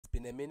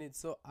in a minute.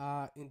 So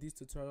in this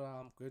tutorial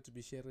I'm going to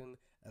be sharing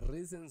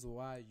reasons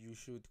why you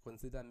should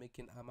consider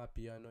making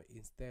AMAPIANO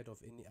instead of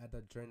any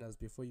other genres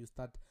before you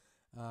start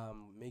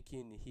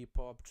making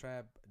hip-hop,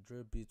 trap,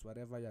 drill beats,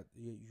 whatever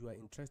you are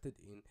interested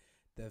in.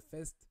 The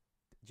first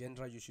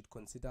genre you should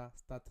consider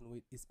starting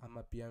with is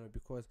AMAPIANO,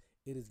 because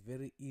it is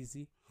very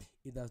easy.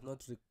 It does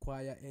not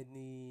require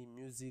any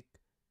music,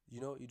 you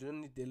know, you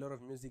don't need a lot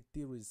of music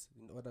theories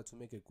in order to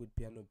make a good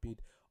piano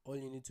beat. All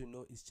you need to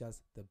know is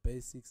just the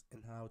basics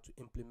and how to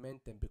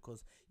implement them,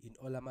 because in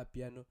all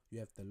AMAPIANO you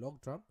have the log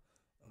drum,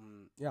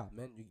 yeah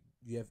man,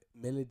 you have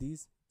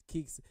melodies,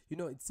 kicks, you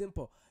know, it's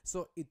simple,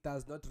 so it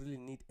does not really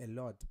need a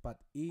lot.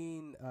 But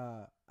in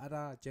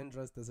other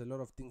genres there's a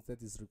lot of things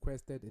that is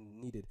requested and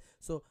needed.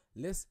 So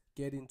let's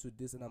get into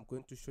this, and I'm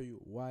going to show you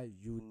why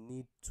you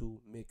need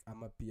to make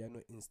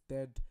AMAPIANO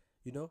instead.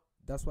 You know,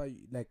 that's why,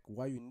 like,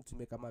 why you need to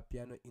make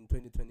AMAPIANO in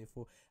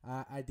 2024.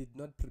 I did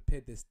not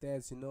prepare the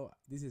stats, you know,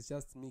 this is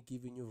just me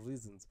giving you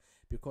reasons,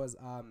 because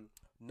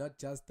not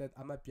just that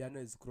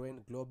AMAPIANO is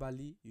growing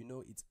globally, you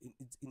know, it's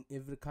in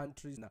every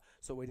country now.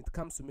 So when it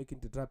comes to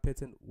making the drum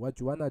pattern, what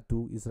you wanna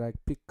do is like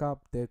pick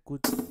up the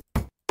good,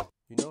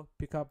 you know,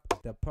 pick up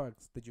the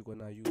perks that you're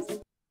gonna use.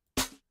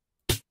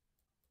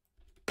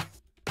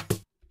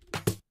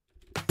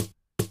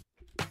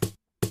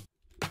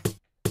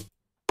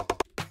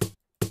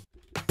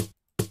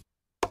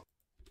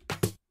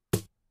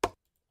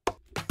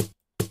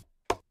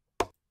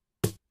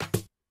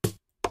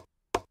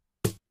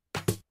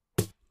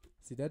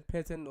 See that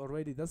pattern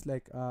already? That's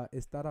like a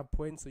startup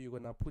point. So you're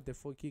gonna put the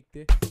 4 kick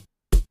there.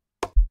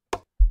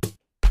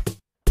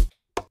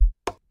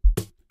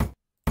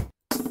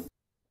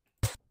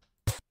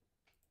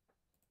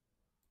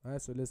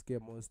 Alright, so let's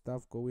get more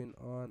stuff going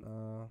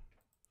on.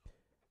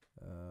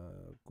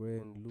 Go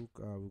and look.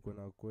 We're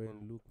gonna go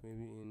and look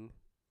maybe in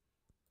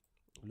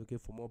looking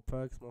for more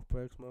perks,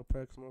 perks.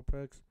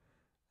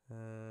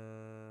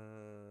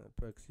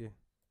 Perks here.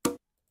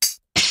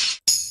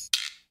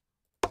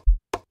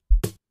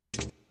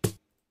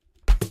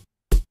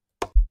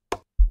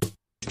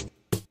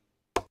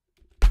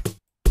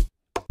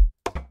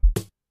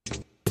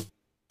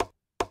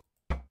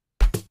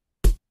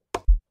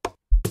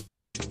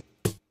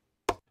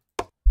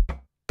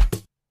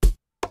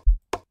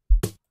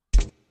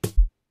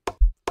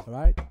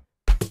 Alright,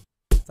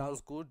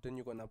 sounds good. Then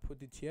you're gonna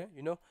put it here,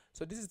 you know.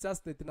 So this is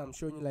just the thing I'm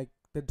showing you. Like,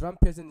 the drum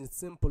pattern is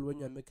simple when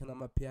you're making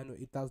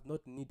AMAPIANO. It does not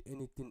need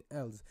anything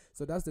else.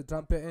 So that's the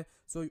drum pattern.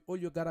 So all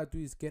you gotta do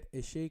is get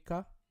a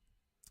shaker.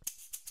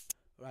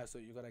 Right, so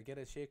you gotta get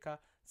a shaker.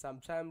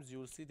 Sometimes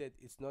you'll see that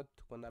it's not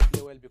gonna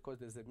play well because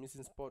there's a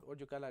missing spot. All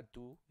you gotta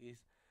do is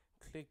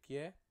click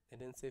here and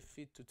then say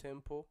fit to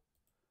tempo.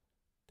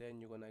 Then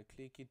you're gonna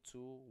click it to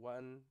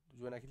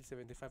you're gonna click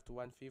 75 to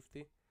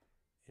 150.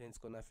 And it's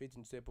gonna fit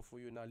into tempo for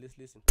you. Now let's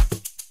listen.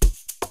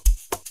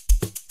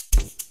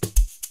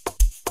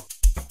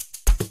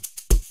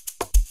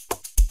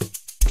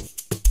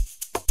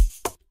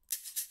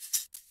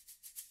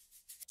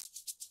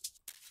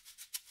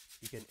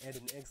 You can add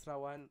an extra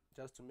one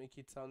just to make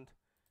it sound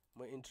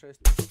more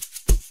interesting.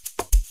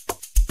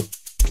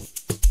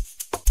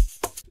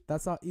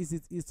 That's how easy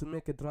it is to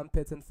make a drum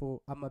pattern for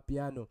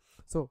AMAPIANO.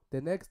 So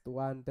the next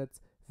one that's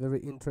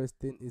very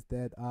interesting is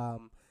that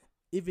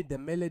even the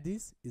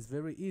melodies is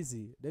very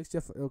easy. Next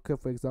year, okay,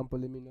 for example,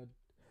 let me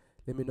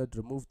not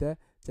remove that,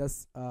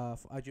 just for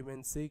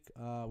argument's sake.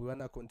 We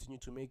wanna continue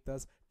to make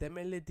this. The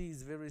melody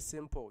is very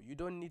simple. You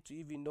don't need to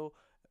even know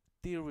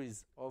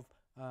theories of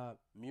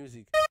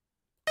music.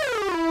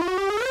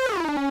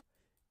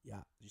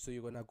 Yeah, so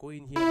you're gonna go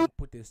in here and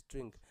put a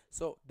string.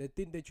 So the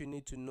thing that you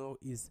need to know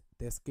is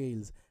the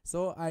scales.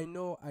 So I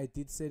know I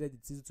did say that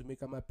it's easy to make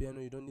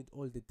AMAPIANO. You don't need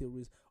all the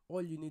theories.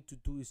 All you need to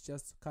do is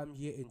just come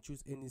here and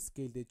choose any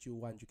scale that you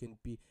want. You can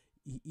be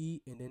E,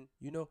 and then,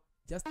 you know,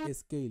 just a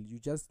scale. You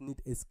just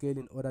need a scale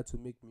in order to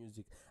make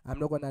music. I'm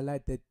not gonna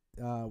lie that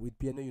with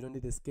piano you don't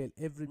need a scale.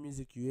 Every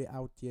music you hear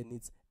out here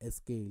needs a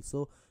scale.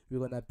 So we're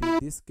gonna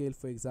pick this scale,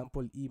 for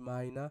example, E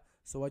minor.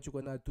 So what you're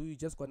gonna do, you're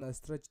just gonna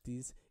stretch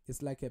this.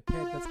 It's like a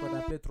pad that's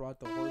gonna play throughout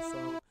the whole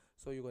song.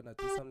 So you're gonna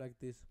do something like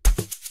this.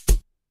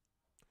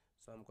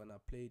 So I'm gonna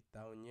play it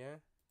down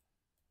here.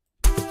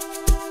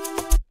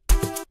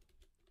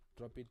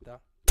 Drop it down.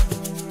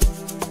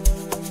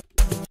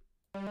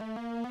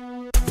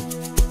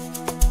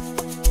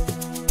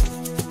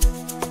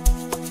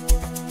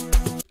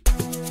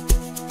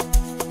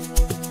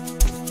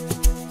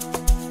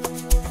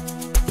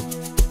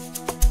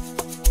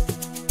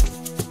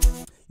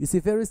 You see,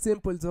 very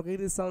simple. It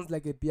already sounds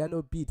like a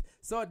piano beat.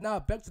 So now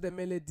back to the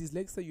melodies.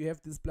 Let's say you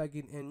have this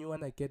plugin and you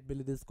wanna get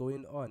melodies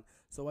going on.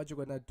 So what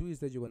you're gonna do is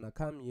that you're gonna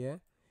come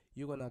here.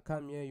 You're gonna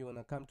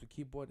come to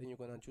keyboard and you're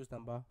gonna choose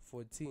number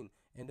 14.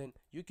 And then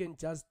you can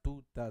just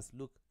do this.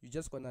 Look, you're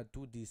just gonna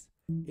do this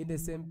in the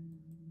same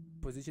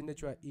position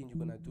that you are in. You're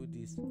gonna do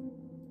this.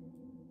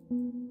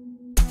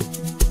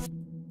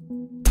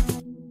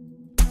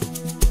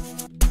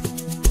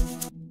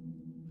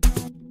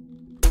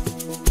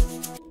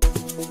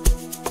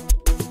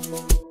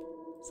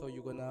 So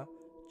you're gonna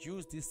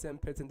use this same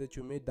pattern that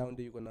you made down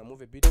there. You're gonna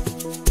move a bit, and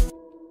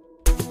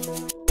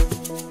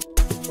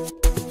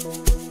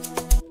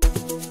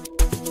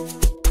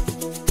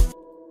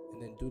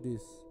then do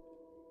this.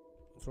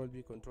 Control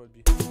B, Control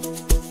B.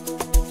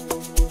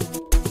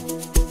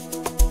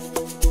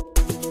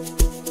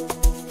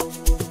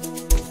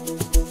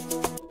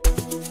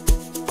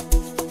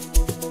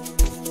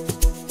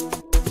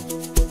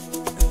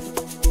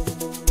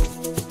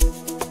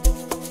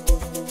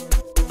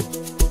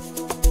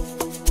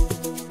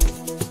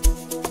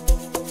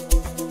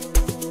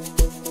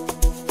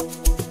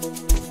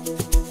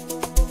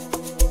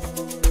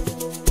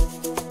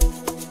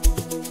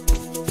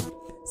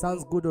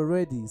 Sounds good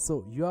already.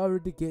 So you're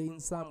already getting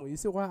somewhere. You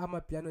see why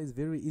AMAPIANO is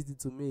very easy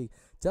to make.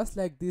 Just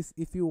like this,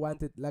 if you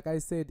wanted, like I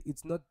said,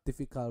 it's not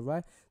difficult,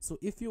 right? So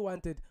if you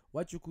wanted,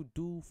 what you could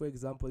do, for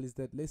example, is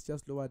that let's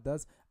just lower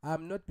this.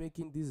 I'm not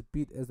making this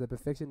beat as a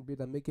perfection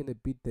beat. I'm making a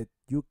beat that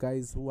you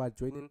guys who are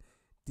joining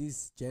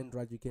this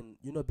genre, you can,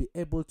 you know, be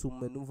able to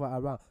maneuver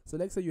around. So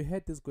let's say you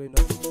had this going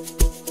on.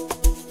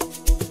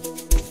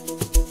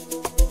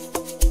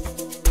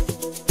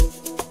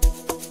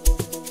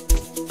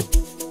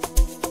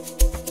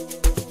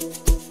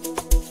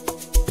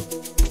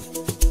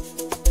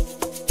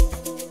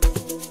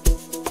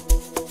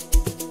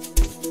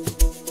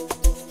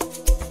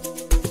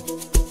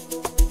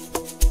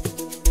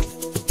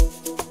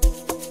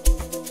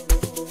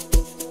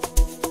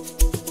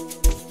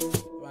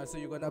 So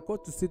you're gonna go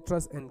to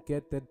Citrus and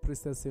get that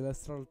preset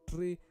celestial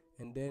tree,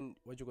 and then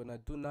what you're gonna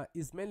do now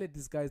is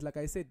melodies, guys. Like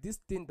I said, this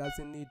thing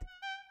doesn't need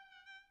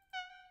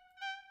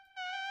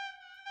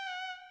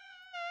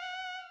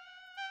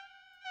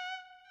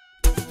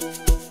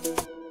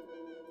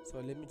so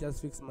let me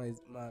just fix my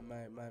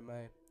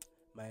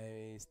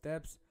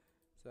steps.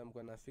 So I'm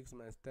gonna fix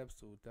my steps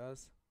to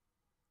dust,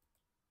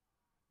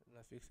 and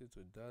I fix it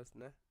to dust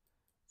now,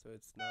 so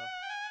it's now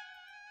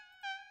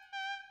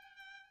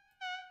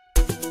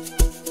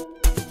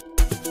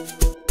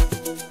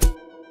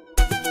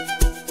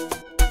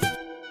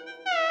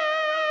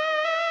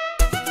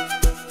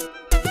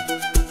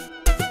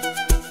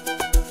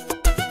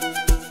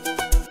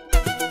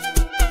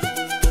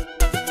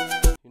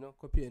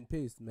copy and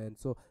paste, man.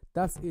 So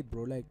that's it,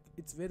 bro. Like,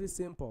 it's very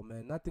simple,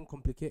 man, nothing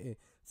complicated.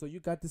 So you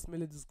got this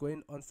melodies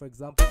going on, for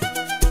example.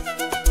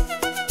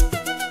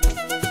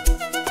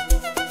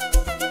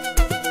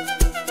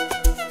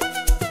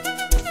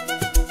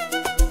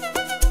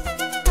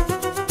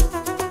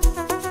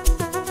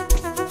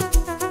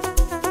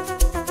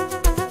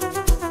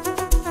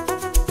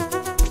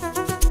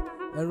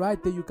 And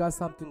right there you got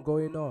something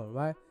going on,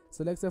 right?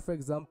 So let's say, for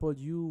example,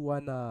 you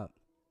wanna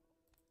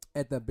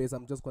add the bass.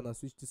 I'm just gonna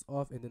switch this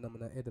off, and then I'm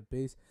gonna add the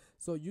bass.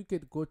 So you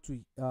could go to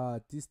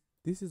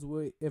this is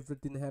where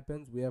everything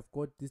happens. We have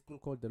got this thing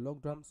called the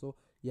log drum. So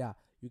yeah,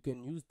 you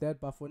can use that,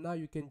 but for now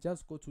you can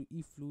just go to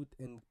E flute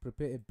and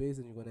prepare a bass,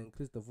 and you're gonna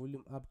increase the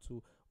volume up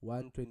to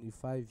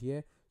 125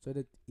 here, so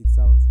that it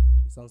sounds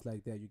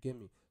like that. You get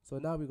me? So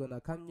now we're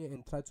gonna come here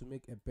and try to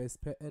make a bass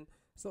pattern.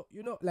 So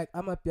you know, like,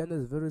 AMAPIANO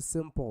is very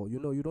simple. You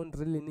know, you don't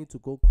really need to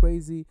go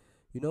crazy,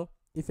 you know,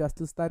 if you're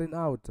still starting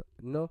out.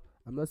 You know,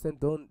 I'm not saying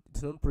don't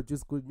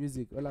produce good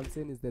music. All I'm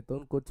saying is that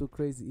don't go too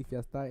crazy if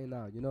you're starting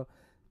out, you know,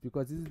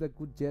 because this is a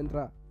good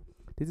genre.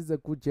 This is a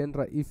good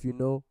genre if you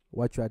know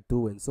what you are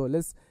doing. So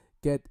let's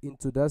get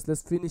into this.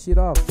 Let's finish it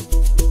off.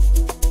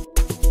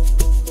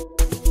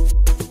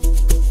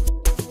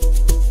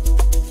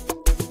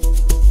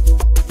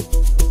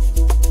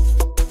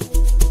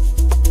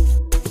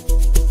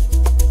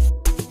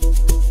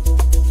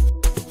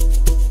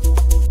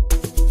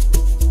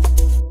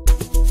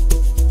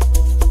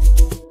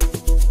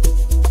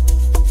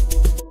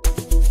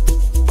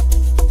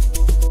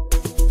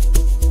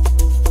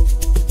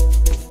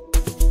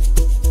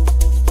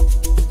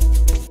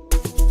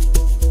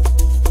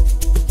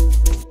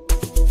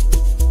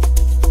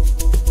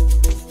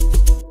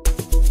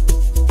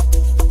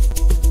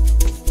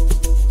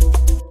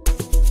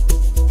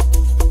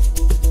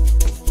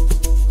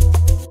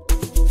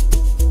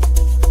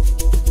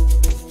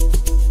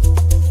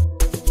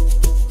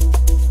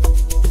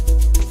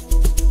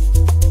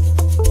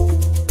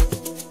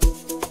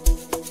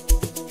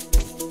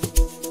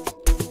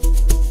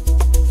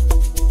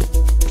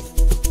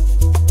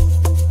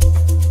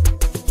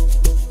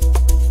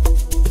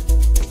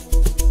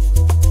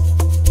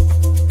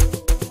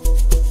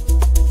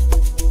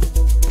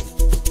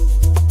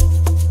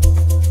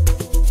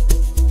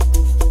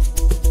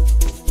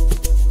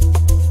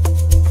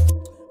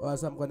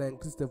 So I'm gonna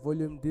increase the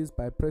volume this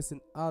by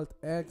pressing Alt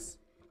X.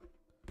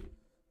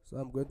 So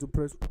I'm going to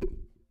press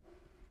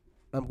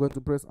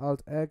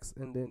Alt X,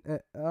 and then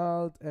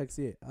Alt X,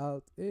 yeah,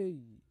 Alt A,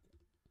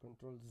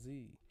 Control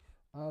Z,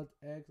 Alt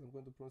X. I'm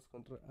going to press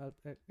Control Alt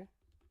X,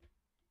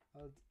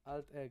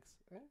 Alt X,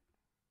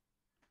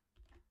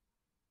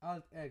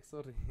 Alt X,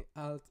 sorry,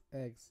 Alt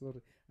X,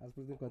 sorry. I was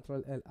pressing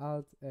Control L,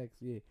 Alt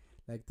X, yeah,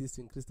 like this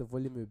to increase the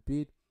volume a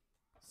bit.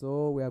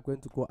 So we are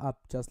going to go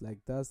up just like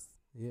this,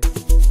 yeah.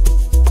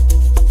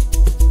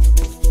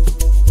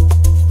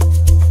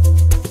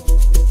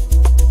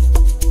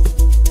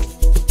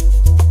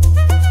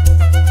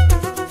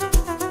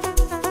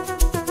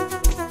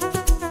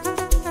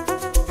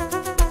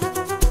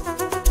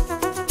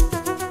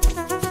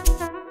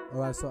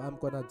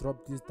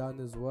 drop this down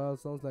as well.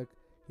 Sounds like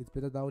it's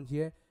better down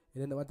here.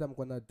 And then what I'm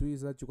gonna do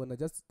is that you're gonna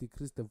just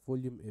decrease the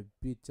volume a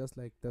bit, just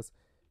like this.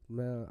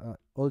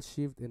 Alt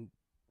shift and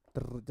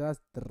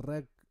just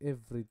drag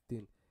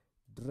everything,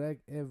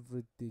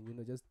 you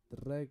know, just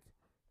drag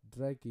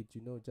it,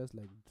 you know, just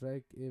like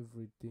drag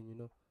everything, you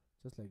know,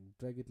 just like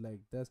drag it like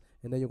this.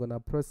 And then you're gonna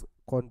press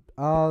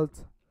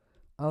alt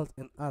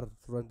and R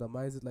to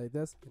randomize it like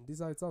this, and this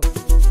is how it sounds.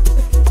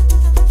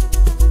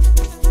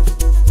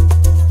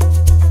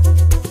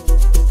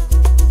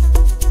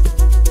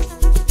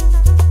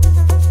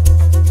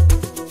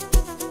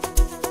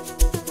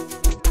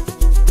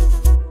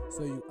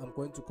 So I'm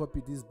going to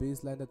copy this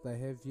bass line that I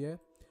have here.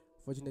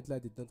 Fortunately I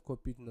did not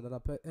copy it in another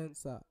pattern,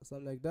 so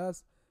something like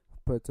that.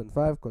 Pattern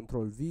 5,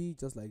 Control V,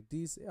 just like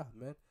this. Yeah,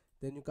 man,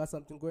 then you got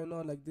something going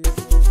on like this.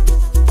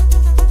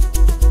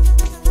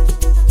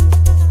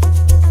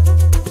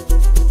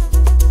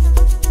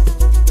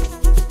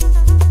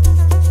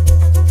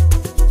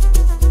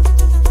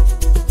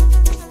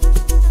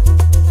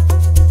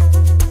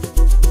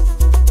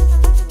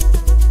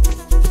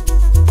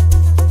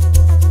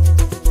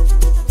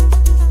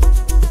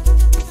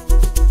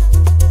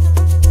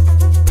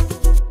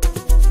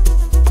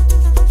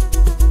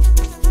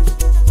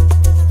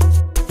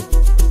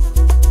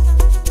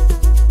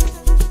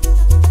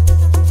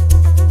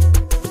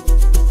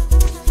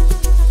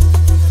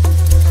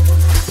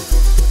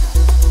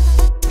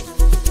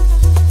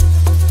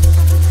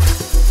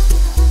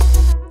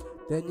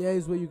 Then here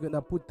is where you're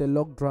gonna put the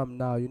log drum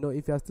now. You know,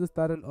 if you're still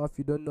starting off,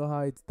 you don't know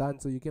how it's done,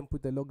 so you can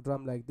put the log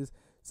drum like this.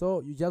 So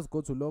you just go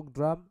to log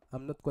drum.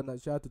 I'm not gonna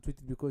show how to tweet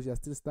it because you're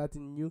still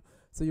starting new.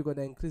 So you're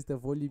gonna increase the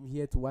volume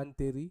here to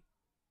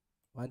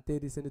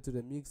 130, send it to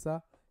the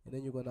mixer, and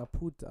then you're gonna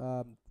put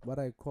what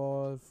I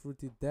call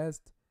fruity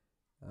dust,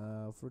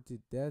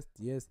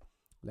 yes,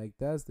 like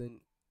that.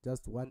 Then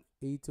just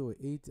 180 or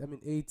 80, I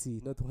mean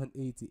 80, not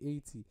 180,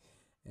 80.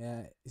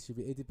 It should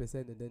be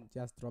 80%, and then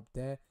just drop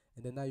there.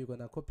 And then now you're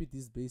gonna copy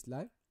this bass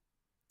line,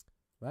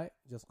 right?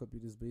 Just copy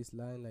this bass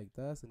line like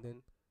that, and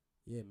then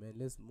yeah, man,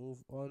 let's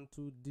move on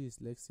to this.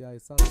 Let's see how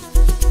it sounds.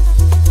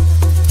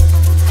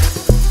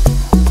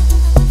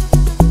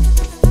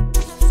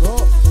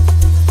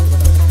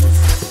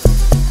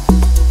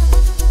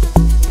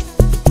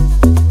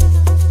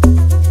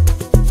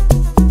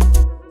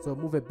 So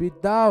move a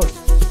bit down.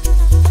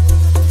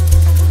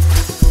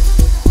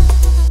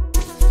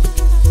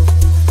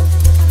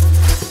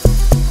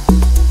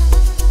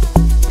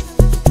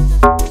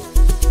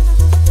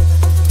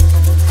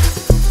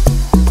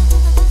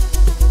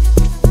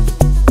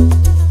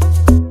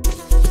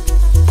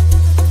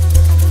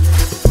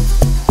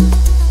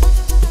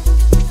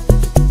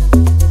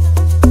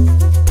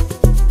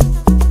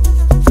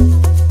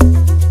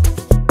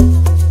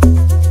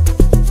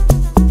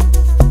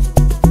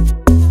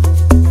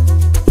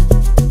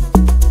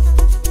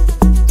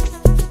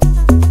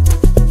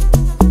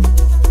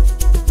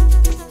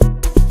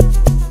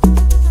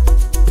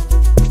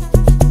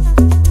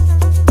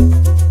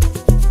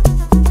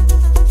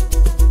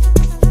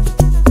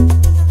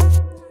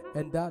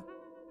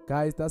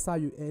 Guys, that's how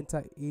you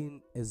enter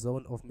in a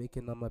zone of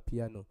making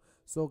amapiano.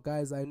 So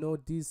guys, I know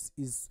this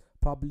is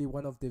probably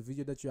one of the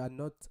videos that you are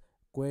not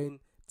going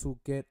to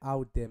get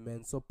out there,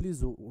 man. So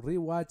please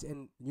rewatch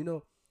and, you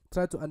know,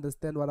 try to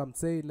understand what I'm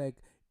saying.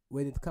 Like,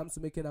 when it comes to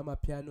making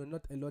amapiano,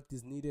 not a lot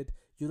is needed.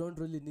 You don't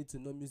really need to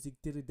know music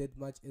theory that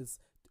much as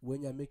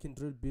when you're making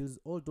drill beats,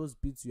 all those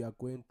beats you are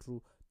going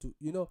through to,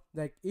 you know,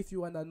 like if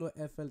you want to know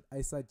FL,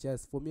 I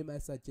suggest, for me, my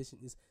suggestion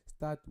is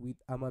start with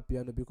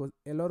amapiano, because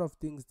a lot of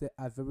things that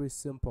are very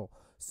simple.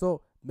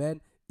 So man,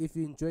 if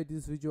you enjoyed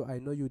this video, I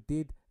know you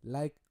did,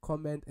 like,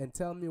 comment, and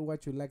tell me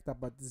what you liked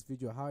about this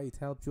video, how it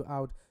helped you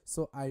out,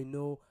 so I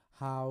know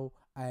how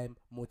I'm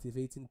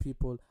motivating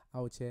people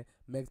out here.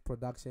 Max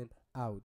Production out.